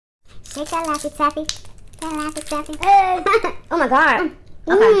Take that Laffy Taffy. That Laffy Taffy. Hey. Oh my god.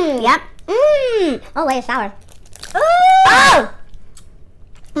 Okay. Yep. Oh wait, it's sour. Oh!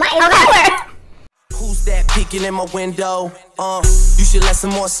 My sour! Who's that peeking in my window? You should let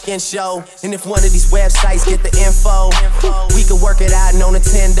some more skin show. And if one of these websites get the info, we can work it out, no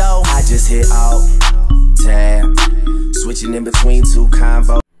Nintendo. I just hit out, tab, switching in between two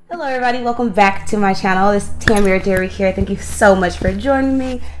combos. Hello everybody, welcome back to my channel. This is TammierTV here. Thank you so much for joining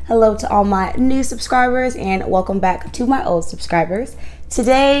me. Hello to all my new subscribers and welcome back to my old subscribers.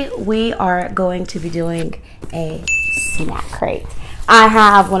 Today we are going to be doing a snack crate. I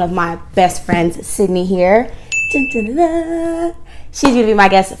have one of my best friends, Sydney, here. Dun, dun, dun, dun. She's gonna be my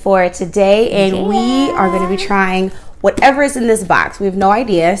guest for today, and we are gonna be trying whatever is in this box. We have no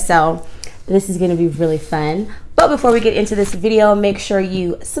idea, so this is gonna be really fun. But before we get into this video, make sure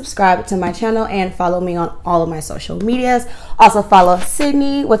you subscribe to my channel and follow me on all of my social medias. Also follow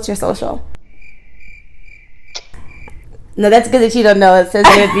Sydney. What's your social? No, that's good that you don't know. It says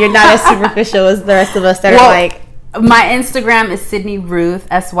you're not as superficial as the rest of us that are like. My Instagram is Sydney Ruth,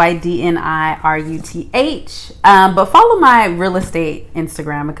 SYDNIRUTH. But follow my real estate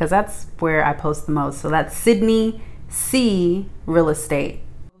Instagram because that's where I post the most. So that's Sydney C Real Estate.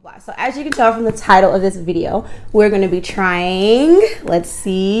 So as you can tell from the title of this video, we're going to be trying, let's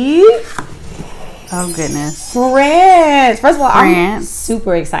see. Oh goodness. France. First of all, I'm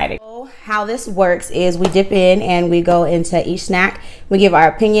super excited. How this works is we dip in and we go into each snack. We give our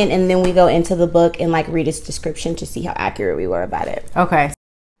opinion and then we go into the book and like read its description to see how accurate we were about it. Okay.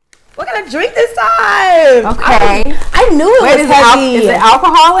 We're gonna drink this time. Okay. I knew it was heavy. Is it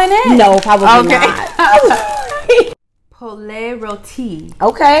alcohol in it? No, probably not. Poulet rôti.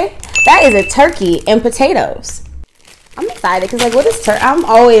 Okay, that is a turkey and potatoes. I'm excited because like, what is turkey? I'm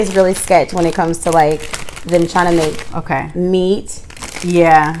always really sketched when it comes to like them trying to make meat.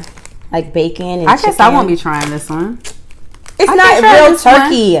 Yeah, like bacon and I guess chicken. I won't be trying this one. It's not real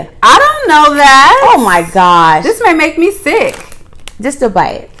turkey. I don't know that. Oh my gosh, this may make me sick. Just a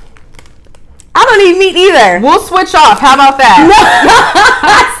bite. I don't eat meat either. We'll switch off. How about that? No,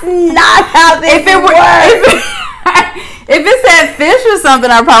 that's not how this works. If it said fish or something,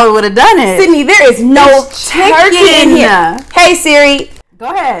 I probably would have done it. Sydney, there is no turkey in here. Hey Siri. Go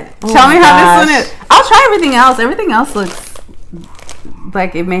ahead. Tell me how this one is. I'll try everything else. Everything else looks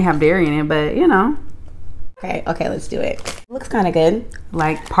like it may have dairy in it, but you know. Okay, let's do it. Looks kind of good.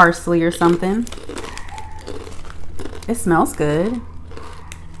 Like parsley or something. It smells good.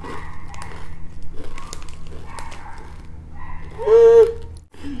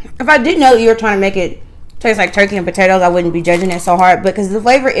 If I didn't know that you were trying to make it taste like turkey and potatoes, I wouldn't be judging it so hard because the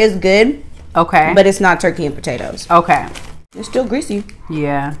flavor is good. Okay. But it's not turkey and potatoes. Okay. It's still greasy.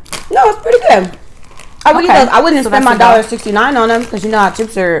 Yeah. No, it's pretty good. I wouldn't spend my $1.69 on them because you know how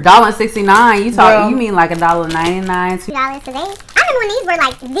chips are. $1.69. You mean like $1.99? $2 today. I remember when these were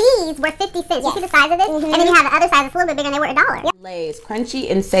like, these were 50 cents. You see the size of this? And then you have the other size that's a little bit bigger and they were $1. Lay's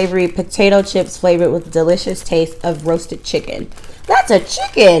crunchy and savory potato chips flavored with delicious taste of roasted chicken. That's a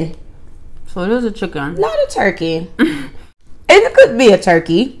chicken. So it is a chicken. Not a turkey. And it could be a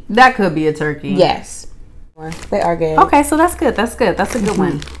turkey. That could be a turkey. Yes. They are good. Okay, so that's good. That's good. That's a good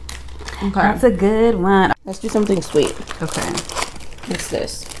one. Okay. That's a good one. Let's do something sweet. Okay. What's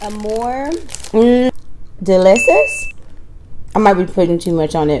this? A more delicious. I might be putting too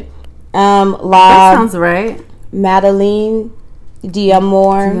much on it. That sounds right. Madeleine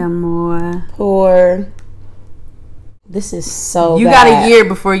d'Amour. Pour. This is so You bad. got a year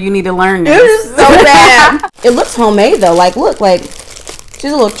before you need to learn this. It is so bad. It looks homemade though. Like, look, like she's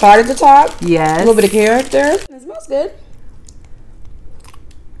a little chart at the top. Yes. A little bit of character. It smells good.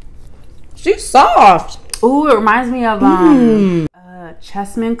 She's soft. Ooh, it reminds me of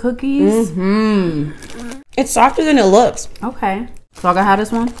Chapman cookies. It's softer than it looks. Okay. So I gotta have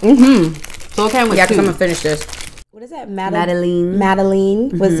this one? So it came with two. Because I'm gonna finish this. What is that? Madeleine.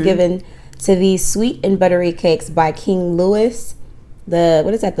 Madeleine was given to these sweet and buttery cakes by King Louis.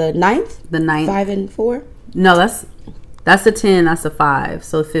 What is that? The 9th? The 9th. 5 and 4? No, that's a 10. That's a 5.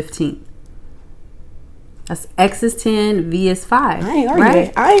 So 15. That's X is 10, V is 5. I ain't arguing.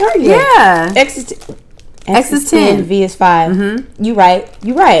 Right? I ain't arguing. Yeah. X is 10, V is 5. You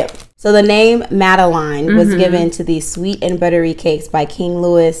right. So the name Madeleine was given to these sweet and buttery cakes by King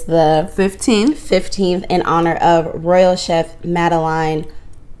Louis the 15th in honor of royal chef Madeleine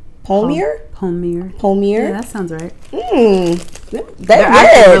Palmier. Yeah, that sounds right. They're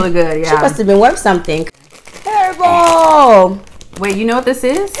actually really good. Yeah. She must have been worth something. Terrible. Wait, you know what this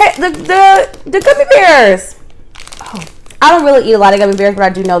is? Hey, the gummy bears. Oh, I don't really eat a lot of gummy bears, but I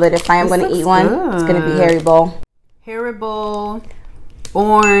do know that if I am going to eat one, it's going to be Haribo. Haribo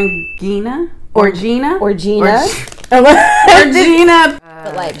Orangina? Orgina. Orgina.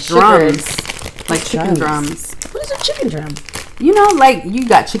 But like drums. sugars. Like chicken drums. What is a chicken drum? You know, like you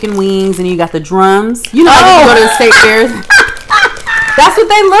got chicken wings and you got the drums. You know, like you go to the state fairs. That's what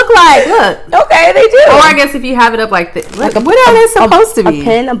they look like. Look. Okay, they do. Or I guess if you have it up like this. What are they supposed to be? A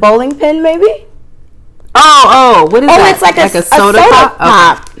pin, a bowling pin, maybe? Oh, what is that? Oh, it's like a soda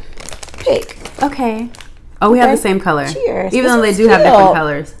pop. Okay. Pick. Okay. Oh, we have the same color. Cheers. Even though they do have different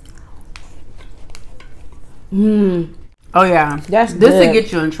colors. Oh, yeah. That's this good. will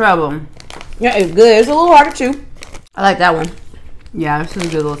get you in trouble. Yeah, it's good. It's a little harder, too. I like that one. Yeah, this is a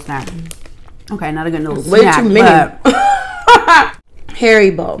good little snack. Okay, not a good little Way snack. too many.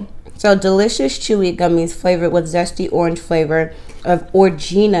 Haribo. So delicious chewy gummies flavored with zesty orange flavor of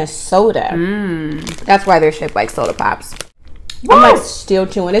Orgina soda. That's why they're shaped like soda pops. Whoa. I'm like still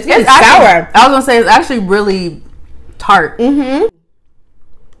chewing. It's sour. I was gonna say it's actually really tart.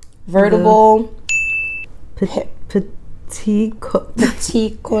 Vertible. Petit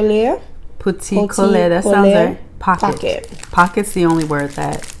collier. Petit collier. That sounds like pocket. Pocket's the only word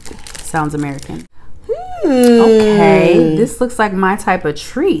that sounds American. Okay, this looks like my type of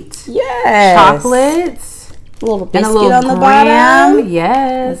treat. Yes. Chocolates. A little biscuit and a little on the bottom.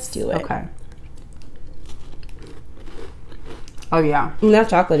 Yes. Let's do it. Okay. Oh yeah. That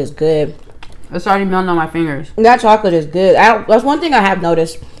chocolate is good. It's already melting on my fingers. That chocolate is good. That's one thing I have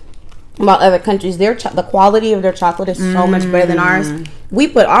noticed about other countries. The quality of their chocolate is so much better than ours. I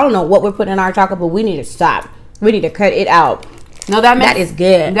don't know what we're putting in our chocolate, but we need to stop. We need to cut it out. No, that is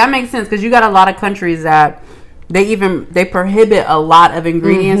good. That makes sense because you got a lot of countries that they prohibit a lot of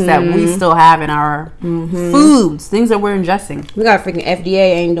ingredients that we still have in our foods, things that we're ingesting. We got a freaking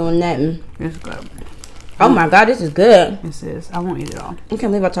FDA ain't doing nothing. It's good. Oh my God, this is good. This is. I won't eat it all. I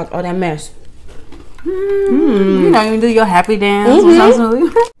can't believe I talked all that mess. You know, you do your happy dance or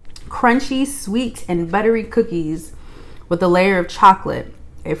something. Crunchy, sweet, and buttery cookies with a layer of chocolate.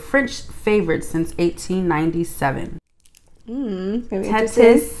 A French favorite since 1897.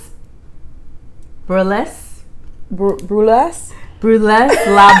 Tetis Burlesque. Burlesque? Burlesque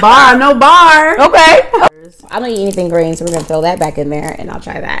La Bar. No bar. Okay. I don't eat anything green, so we're going to throw that back in there, and I'll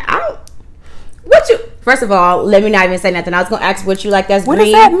try that. First of all, let me not even say nothing. I was going to ask what you like that's what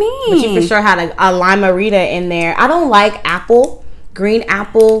green. What does that mean? But you for sure had a limerita in there. I don't like apple. Green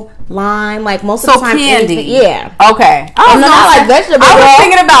apple, lime, like most of the time. Candy. Yeah. Okay. I like vegetables. I was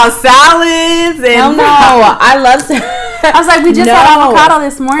thinking about salads and no, I love I was like, we just had avocado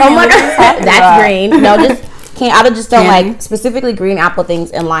this morning. Oh my God. That's green. No, I just don't like specifically green apple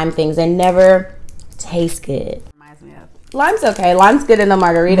things and lime things. They never taste good. Reminds me of lime's okay. Lime's good in a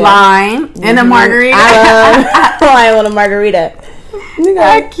margarita. Lime in a margarita. I love lime on a margarita.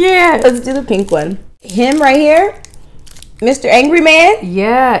 I can't. Let's do the pink one. Him right here. Mr. Angry Man?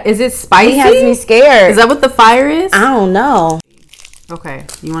 Yeah. Is it spicy? He has me scared. Is that what the fire is? I don't know. Okay.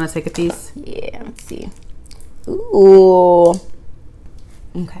 You want to take a piece? Yeah. Let's see. Ooh.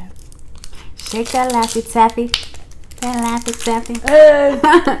 Okay. Shake that Laffy Taffy. That Laffy Taffy.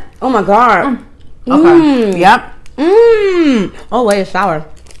 Oh my God. Okay. Yep. Oh, wait. It's sour.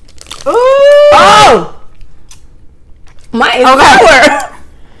 Ooh. Oh! Mine is sour.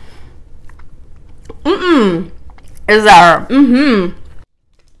 It's sour.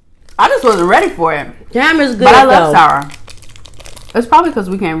 I just wasn't ready for it. Jam is good, but I love sour. It's probably because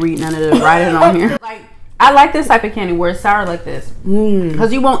we can't read none of the writing on here. Like, I like this type of candy where it's sour like this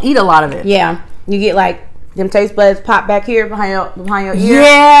because you won't eat a lot of it. Yeah, you get like them taste buds pop back here behind your ear.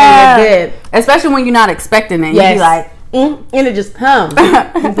 Yeah, and they're good. Especially when you're not expecting it. Yes. You be like, and it just comes.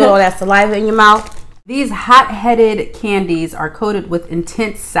 You put all that saliva in your mouth. These hot-headed candies are coated with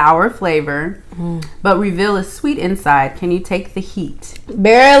intense sour flavor, but reveal a sweet inside. Can you take the heat?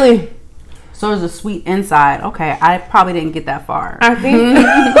 Barely. So there's a sweet inside. Okay, I probably didn't get that far. I think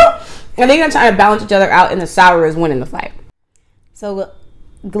they're trying to balance each other out, and the sour is winning the fight. So,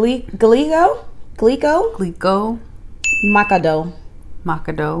 Glico, Macado.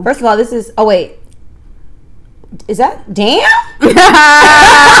 First of all, this is. Oh wait, is that damn?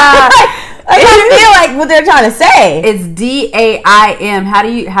 I feel like what they're trying to say. It's DAIM. How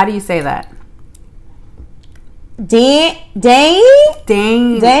do you say that? Dang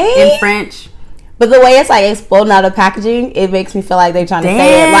in French. But the way it's like exploding out of packaging, it makes me feel like they're trying to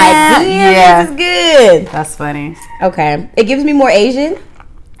say it like, damn, this is good. That's funny. Okay. It gives me more Asian.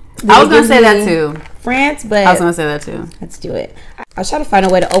 I was going to say that too. France, but I was going to say that too. Let's do it. I'll try to find a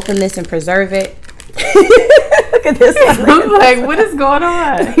way to open this and preserve it. Look at this one. I'm like, what is going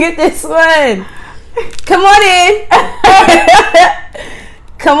on? Look at this one. Come on in.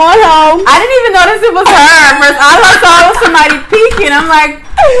 Come on home. I didn't even notice it was her at first. All I saw was somebody peeking. I'm like,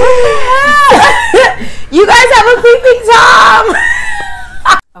 you guys have a peeping Tom.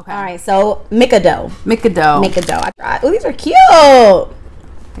 okay. All right, so Mikado. Mikado. I tried. Oh, these are cute.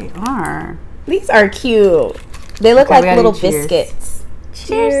 They are. These are cute. They look Okay, like little cheers. biscuits.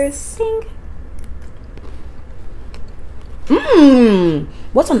 Cheers. Mmm.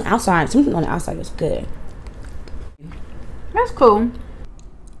 What's on the outside? Something on the outside is good. That's cool.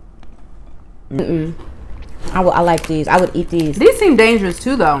 I like these. I would eat these. These seem dangerous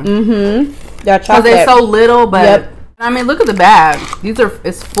too, though. They're Because chocolate. they're so little, but Yep. I mean, look at the bag.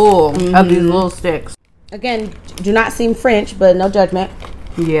 It's full of these little sticks. Again, do not seem French, but no judgment.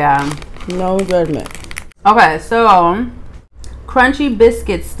 Yeah. No judgment. Okay, so crunchy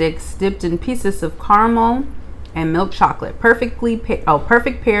biscuit sticks dipped in pieces of caramel and milk chocolate. Perfect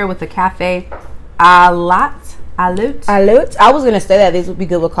pair with a cafe a latte. I was gonna say that these would be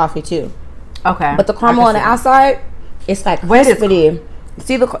good with coffee too. Okay. But the caramel on the outside, it's like Wait, it's- crispity.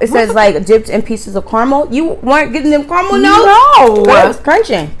 See, it says like dipped in pieces of caramel. You weren't getting them caramel notes? No. But it's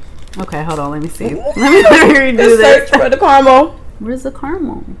crunching. Okay, hold on. Let me see. Let me redo Just this. search for the caramel. Where's the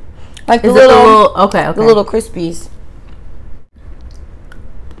caramel? Like the Is it the little, little? Okay. the little crispies.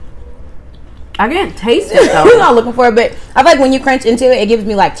 I can't taste it I'm though. not looking for it, but I feel like when you crunch into it, it gives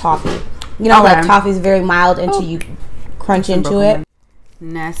me like toffee. You know, Okay. like toffee is very mild until you crunch into it.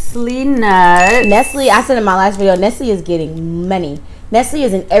 Nestle nuts. Nestle, I said in my last video, Nestle is getting money. Nestle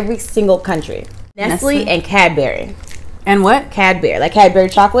is in every single country. Nestle and Cadbury. And what? Cadbury, like Cadbury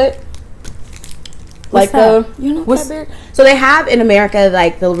chocolate. What's like that? the, you know, What's- Cadbury. So they have in America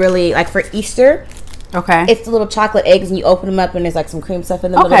like the really like for Easter, Okay. it's the little chocolate eggs and you open them up and there's like some cream stuff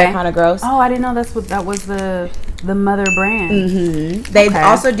in the middle. Okay. They're kind of gross. Oh, I didn't know that was the mother brand. They Okay.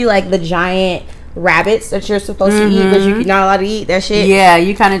 also do like the giant rabbits that you're supposed to eat, but you're not allowed to eat that shit. Yeah,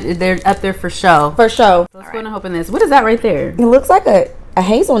 you kind of they're up there for show. For sure. Let's go and open this. What is that right there? It looks like a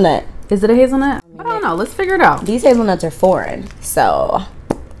hazelnut. Is it a hazelnut? I don't know. Let's figure it out. These hazelnuts are foreign, so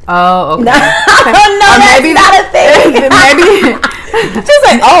Oh, okay. no, Or that's maybe not a thing. maybe. Just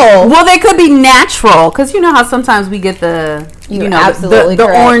like, oh, Well, they could be natural because you know how sometimes we get the You're know absolutely the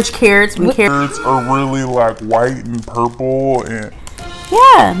correct. orange carrots from carrots. Carrots are really like white and purple, and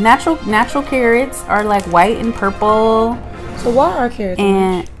Yeah, natural carrots are like white and purple, so why are carrots?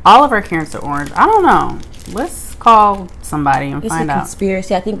 and all of our carrots are orange. I don't know. Let's call somebody and It's a find out.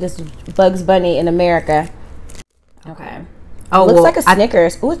 conspiracy. I think this is Bugs Bunny in America. Okay. Oh, Looks well, like a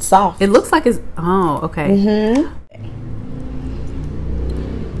Snickers. Oh, it's soft. it looks like it's. Oh, okay.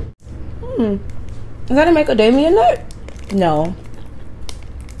 Is that a macadamia nut? No.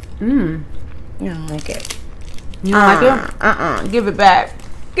 I don't like it. You don't like it? Give it back.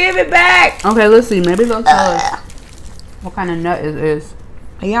 Give it back. Okay, let's see. Maybe they'll tell us what kind of nut it is.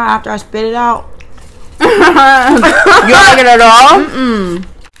 Yeah, after I spit it out. You don't like it at all?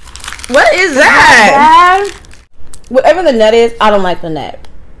 What is that? Whatever the nut is, I don't like the nut.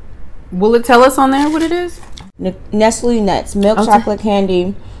 Will it tell us on there what it is? Nestle Nuts, milk Okay. chocolate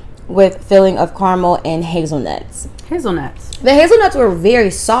candy with filling of caramel and hazelnuts. Hazelnuts. The hazelnuts were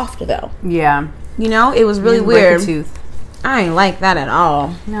very soft though. Yeah. You know, it was really Didn't break a weird. tooth. I ain't like that at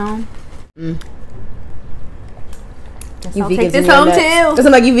all. No. Guess You I'll vegans take this and your home nuts. too.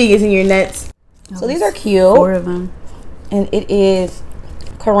 Some like you vegans and your nuts. So these are cute. 4 of them. And it is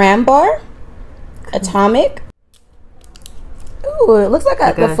Carambar, Atomic. Ooh, it looks like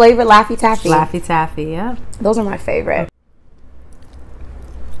the flavored Laffy Taffy. Laffy Taffy, yeah. Those are my favorite.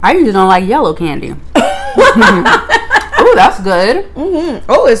 I usually don't like yellow candy. Ooh, that's good.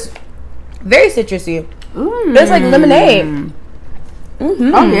 Oh, it's very citrusy. Mm. It's like lemonade.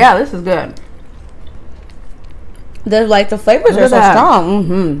 Oh yeah, this is good. The flavors Look are at so that.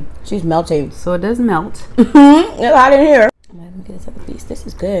 strong. She's melting. So it does melt. It's hot in here. Let me get this other piece. This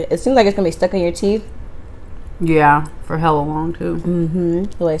is good. It seems like it's gonna be stuck in your teeth. Yeah, for hella long too.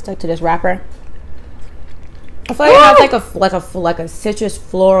 The way it's stuck to this wrapper. I feel like it has like a citrus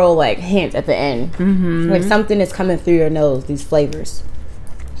floral like hint at the end. Like something is coming through your nose. These flavors.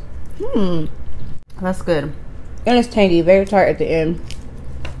 That's good. And it's tangy, very tart at the end.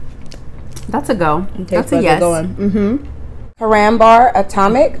 That's a go. Taste That's a buds are yes. going. Carambar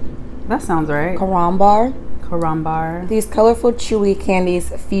Atomic. That sounds right. Carambar. Carambar. These colorful chewy candies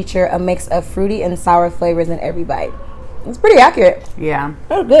feature a mix of fruity and sour flavors in every bite. It's pretty accurate. Yeah.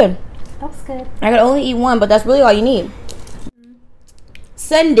 That's good. That's good. I could only eat one, but that's really all you need.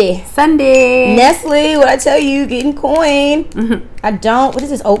 Sunday. Sunday. Nestle, what I tell you, getting coin. I don't. What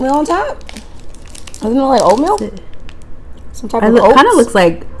is this, oatmeal on top? Doesn't it look like oatmeal? Some type of It oats? kind of looks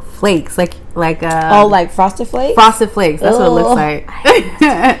like flakes, like oh, like Frosted Flakes. Frosted Flakes. That's what it looks like.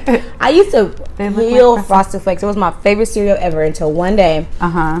 I used to kill Frosted Flakes. It was my favorite cereal ever until one day,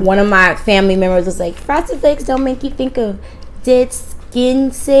 one of my family members was like, "Frosted Flakes don't make you think of dead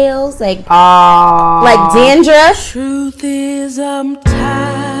skin cells, like dandruff." Truth is, I'm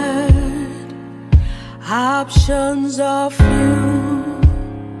tired. Options are few.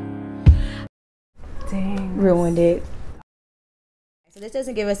 Dang. Ruined it. So this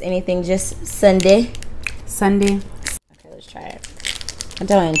doesn't give us anything, just Sunday. Sunday. Okay, let's try it. I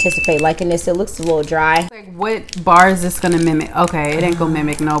don't anticipate liking this. It looks a little dry. Like, what bar is this gonna mimic? Okay, it ain't gonna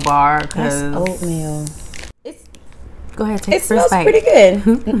mimic no bar. That's oatmeal. Go ahead, take It the first smells bite. pretty good.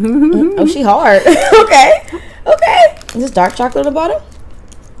 Oh, she hard. Okay. Is this dark chocolate at the bottom?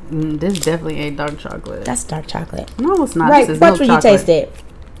 This definitely ain't dark chocolate. That's dark chocolate. No, it's not. Right, This is watch milk when you chocolate. taste it.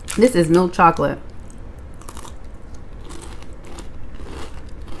 This is milk chocolate.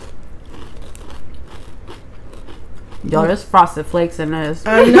 Yo, there's Frosted Flakes in this.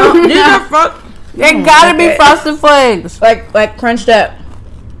 I know. These are It gotta be Frosted Flakes. like crunched up.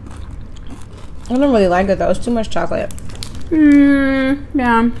 I don't really like it though. It's too much chocolate.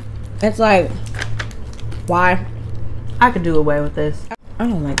 Yeah. It's like, why? I could do away with this. I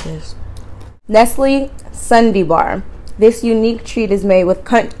don't like this. Nestle Sundae Bar. This unique treat is made with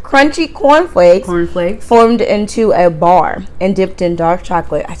crunchy cornflakes Cornflakes. formed into a bar and dipped in dark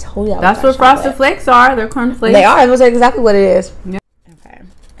chocolate. I told you That's what Frosted Flakes are. They're cornflakes. They are. It was exactly what it is. Yeah. Okay.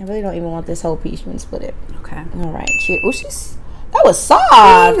 I really don't even want this whole piece. You can split it. Okay. All right. Cheers. Oh, that was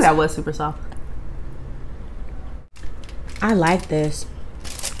soft. That was super soft. I like this.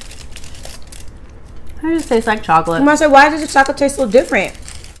 It just tastes like chocolate. I'm gonna say, why does the chocolate taste so different?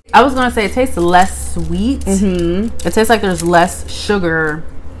 I was gonna say it tastes less sweet. It tastes like there's less sugar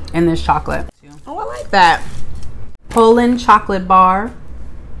in this chocolate. Oh, I like that. Poland chocolate bar.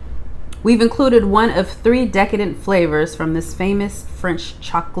 We've included one of 3 decadent flavors from this famous French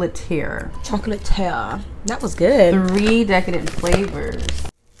chocolatier. Chocolatier. That was good. 3 decadent flavors.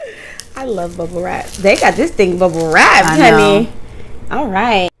 I love bubble wrap. They got this thing bubble wrapped, I know. honey. All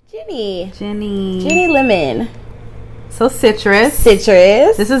right. Jenny Lemon. So citrus.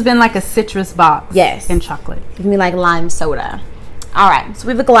 Citrus. This has been like a citrus box. Yes. In chocolate. Give me like lime soda. All right. So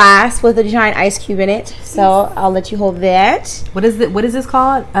we have a glass with a giant ice cube in it. So I'll let you hold that. What is it? What is this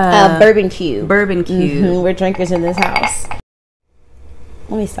called? Bourbon cube. Bourbon cube. We're drinkers in this house.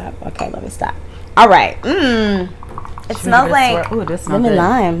 Let me stop. Okay, let me stop. All right. It smells like ooh, this smells lemon good.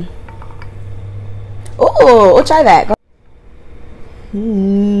 lime. Ooh, we'll try that.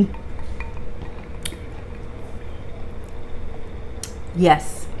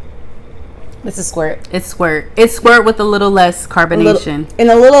 Yes. This is squirt. It's squirt. It's squirt with a little less carbonation. And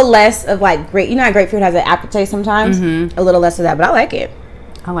a little less of like grape. You know how grapefruit has an aftertaste sometimes? A little less of that, but I like it.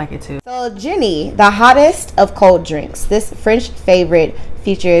 I like it too. So Jenny, the hottest of cold drinks. This French favorite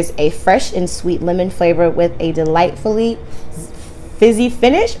features a fresh and sweet lemon flavor with a delightfully fizzy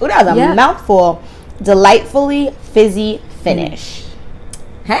finish. Ooh, that was a mouthful. Delightfully fizzy finish.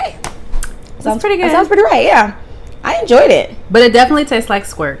 Hey. Sounds pretty good. That sounds pretty right, yeah. I enjoyed it. But it definitely tastes like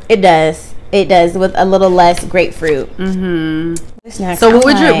squirt. It does. It does, with a little less grapefruit. So what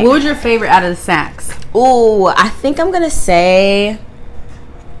would your favorite out of the snacks? Ooh, I think I'm gonna say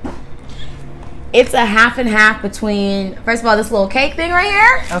it's a half and half between, first of all, this little cake thing right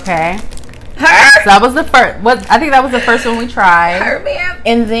here. Okay. Her. So that was the first. I think that was the first one we tried. Her, ma'am.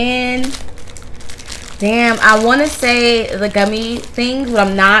 And then, damn, I want to say the gummy things, but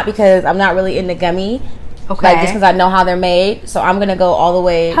I'm not, because I'm not really into gummy. Okay. Like, just because I know how they're made. So I'm gonna go all the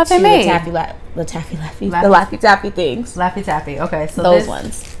way How to they made? the Laffy Taffy things. Laffy Taffy. Okay, so Those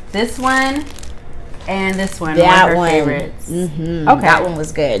ones. This one and this one That were her one. favorites. Okay. Okay. That one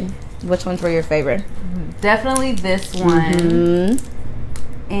was good. Which ones were your favorite? Definitely this one.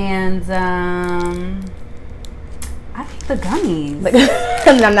 And I think the gummies.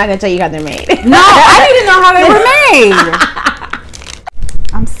 I'm not gonna tell you how they're made. No, I need to know how they were made.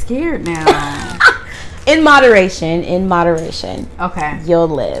 I'm scared now. In moderation. Okay. You'll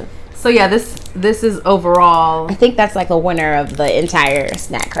live. So yeah, this is overall. I think that's like a winner of the entire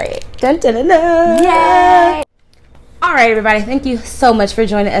snack crate. Dun, dun, dun, dun. Yay! All right, everybody. Thank you so much for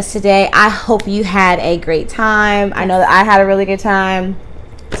joining us today. I hope you had a great time. I know that I had a really good time.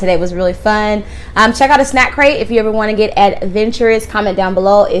 Today was really fun. Check out a snack crate if you ever want to get adventurous. Comment down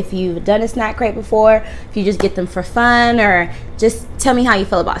below if you've done a snack crate before. If you just get them for fun, or just tell me how you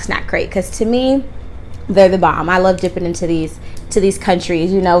feel about snack crate. Because to me, they're the bomb. I love dipping into these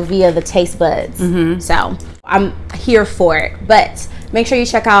countries, you know, via the taste buds. So I'm here for it. But Make sure you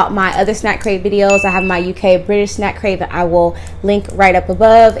check out my other snack crate videos. I have my UK British snack crate that I will link right up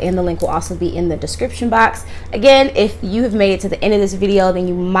above, and the link will also be in the description box. Again, if you have made it to the end of this video, then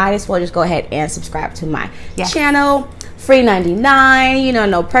you might as well just go ahead and subscribe to my channel. Free 99, you know,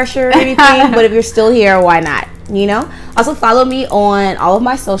 no pressure or anything. But if you're still here, why not? You know, also follow me on all of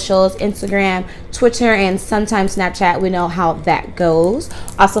my socials, Instagram, Twitter, and sometimes Snapchat. We know how that goes.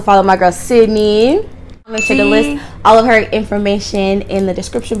 Also follow my girl Sydney. Make sure to list all of her information in the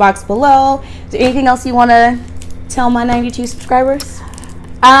description box below. Is there anything else you want to tell my 92 subscribers?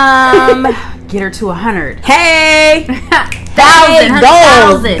 Get her to 100. Hey!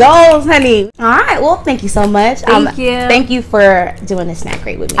 Goals, honey. All right, well, thank you so much. Thank you. Thank you for doing the snack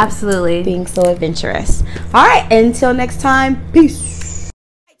crate with me. Absolutely. Being so adventurous. All right, until next time, peace.